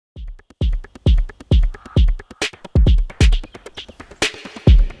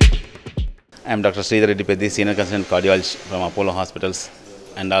I am Dr. Sridhar Reddy Peddi, Senior Consultant Cardiologist from Apollo Hospitals,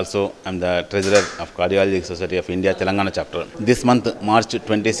 and also I am the Treasurer of Cardiological Society of India, Telangana chapter. This month, March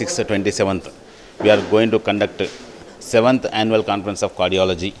 26th to 27th, we are going to conduct 7th Annual Conference of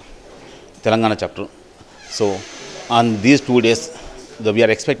Cardiology, Telangana chapter. So, on these 2 days, we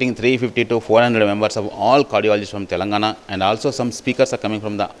are expecting 350 to 400 members of all cardiologists from Telangana, and also some speakers are coming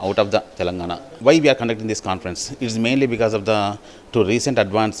from out of the Telangana. Why we are conducting this conference? It is mainly because of the recent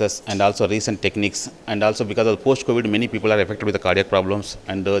advances and also recent techniques, and also because of post-COVID, many people are affected with the cardiac problems,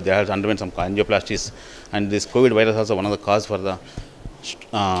 and they have underwent some angioplasties, and this COVID virus is also one of the cause for the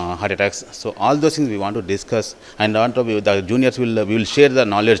heart attacks. So all those things we want to discuss, and on top of the juniors we will share the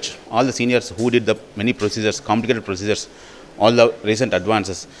knowledge. All the seniors who did the many procedures, complicated procedures, all the recent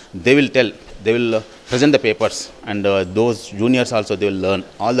advances, they will present the papers, and those juniors also they will learn.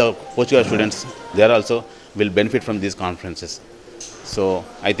 All the postgraduate students, they are also will benefit from these conferences. So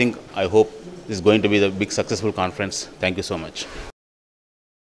I hope this is going to be the big successful conference. Thank you so much.